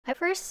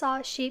first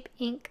saw Sheep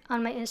Inc.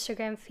 on my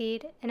Instagram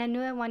feed, and I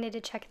knew I wanted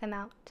to check them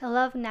out. I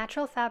love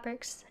natural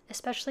fabrics,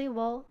 especially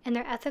wool, and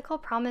their ethical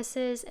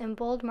promises and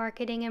bold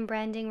marketing and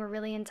branding were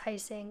really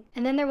enticing.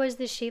 And then there was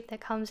the sheep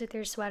that comes with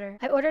your sweater.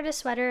 I ordered a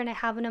sweater and I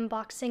have an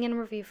unboxing and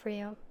review for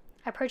you.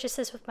 I purchased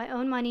this with my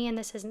own money and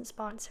this isn't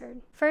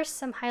sponsored. First,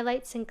 some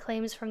highlights and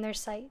claims from their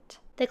site.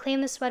 They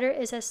claim the sweater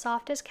is as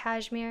soft as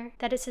cashmere,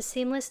 that it's a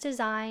seamless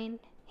design,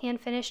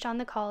 hand-finished on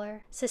the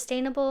collar,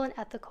 sustainable and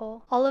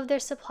ethical. All of their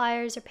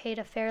suppliers are paid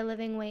a fair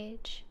living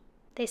wage.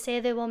 They say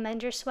they will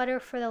mend your sweater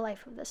for the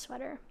life of the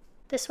sweater.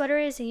 The sweater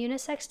is a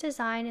unisex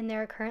design and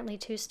there are currently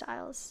 2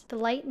 styles. The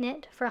light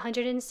knit for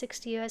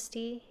 160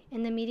 USD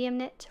and the medium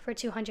knit for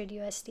 200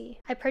 USD.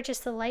 I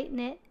purchased the light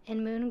knit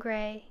in moon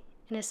gray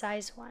in a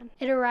size 1.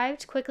 It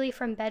arrived quickly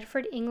from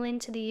Bedford,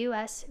 England to the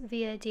US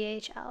via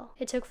DHL.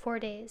 It took 4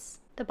 days.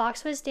 The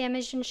box was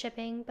damaged in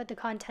shipping, but the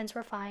contents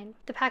were fine.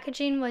 The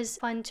packaging was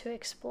fun to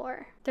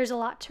explore. There's a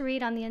lot to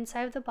read on the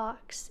inside of the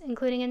box,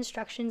 including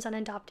instructions on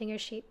adopting your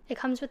sheep. It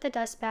comes with a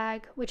dust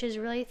bag, which is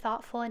really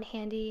thoughtful and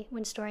handy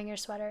when storing your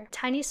sweater.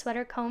 Tiny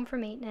sweater comb for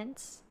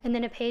maintenance, and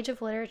then a page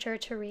of literature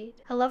to read.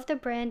 I love the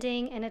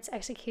branding and its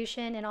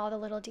execution and all the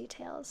little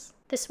details.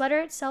 The sweater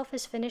itself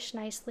is finished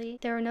nicely.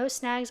 There are no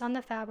snags on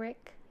the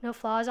fabric, no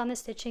flaws on the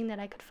stitching that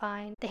I could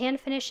find. The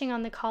hand finishing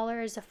on the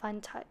collar is a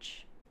fun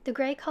touch. The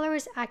gray color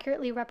is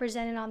accurately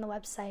represented on the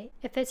website.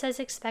 It fits as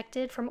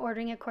expected from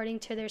ordering according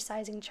to their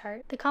sizing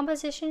chart. The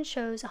composition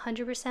shows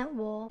 100%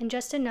 wool, and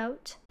just a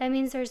note, that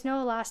means there's no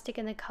elastic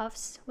in the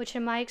cuffs, which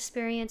in my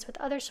experience with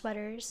other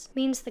sweaters,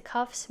 means the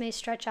cuffs may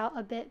stretch out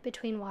a bit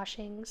between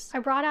washings. I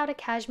brought out a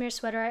cashmere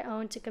sweater I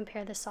own to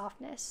compare the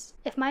softness.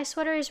 If my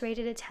sweater is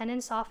rated a 10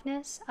 in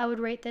softness, I would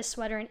rate this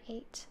sweater an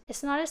 8.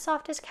 It's not as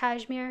soft as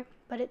cashmere,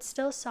 but it's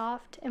still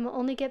soft and will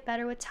only get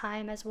better with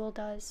time as wool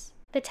does.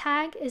 The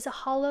tag is a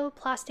hollow,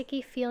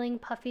 plasticky feeling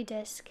puffy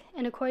disc,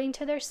 and according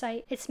to their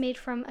site, it's made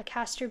from a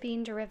castor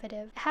bean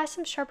derivative. It has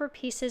some sharper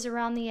pieces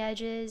around the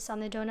edges on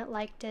the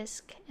donut-like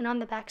disc, and on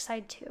the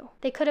backside too.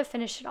 They could have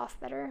finished it off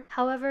better.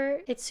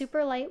 However, it's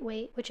super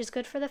lightweight, which is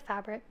good for the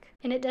fabric,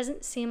 and it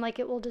doesn't seem like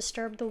it will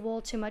disturb the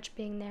wool too much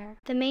being there.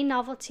 The main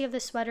novelty of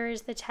the sweater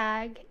is the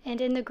tag, and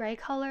in the gray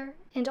color,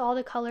 and all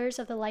the colors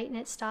of the light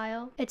knit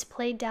style, it's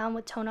played down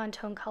with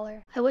tone-on-tone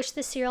color. I wish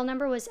the serial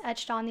number was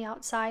etched on the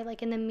outside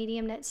like in the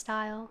medium knit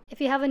style.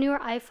 If you have a newer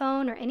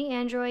iPhone or any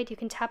Android, you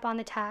can tap on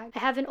the tag. I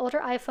have an older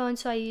iPhone,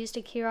 so I used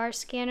a QR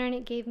scanner and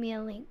it gave me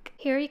a link.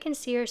 Here you can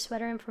see your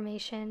sweater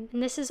information,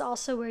 and this is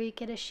also where you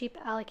get a sheep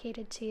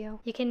allocated to you.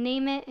 You can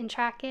name it and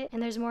track it,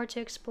 and there's more to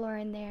explore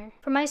in there.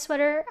 For my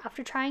sweater,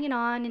 after trying it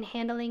on and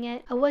handling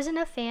it, I wasn't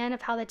a fan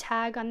of how the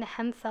tag on the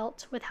hem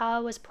felt with how I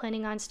was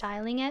planning on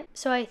styling it,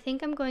 so I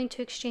think I'm going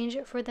to exchange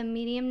it for the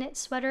medium knit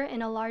sweater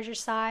in a larger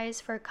size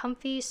for a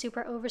comfy,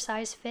 super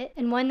oversized fit,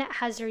 and one that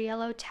has their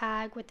yellow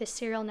tag with the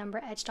serial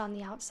number etched on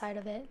the outside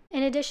of it.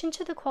 In addition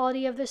to the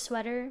quality of the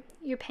sweater,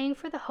 you're paying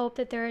for the hope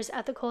that they're as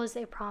ethical as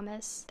they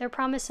promise. Their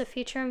promise of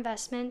future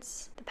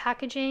investments, the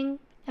packaging,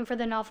 and for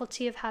the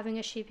novelty of having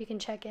a sheep you can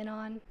check in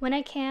on. When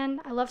I can,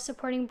 I love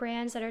supporting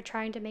brands that are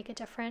trying to make a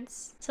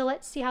difference. So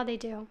let's see how they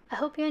do. I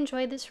hope you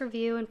enjoyed this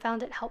review and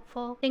found it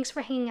helpful. Thanks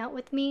for hanging out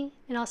with me,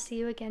 and I'll see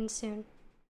you again soon.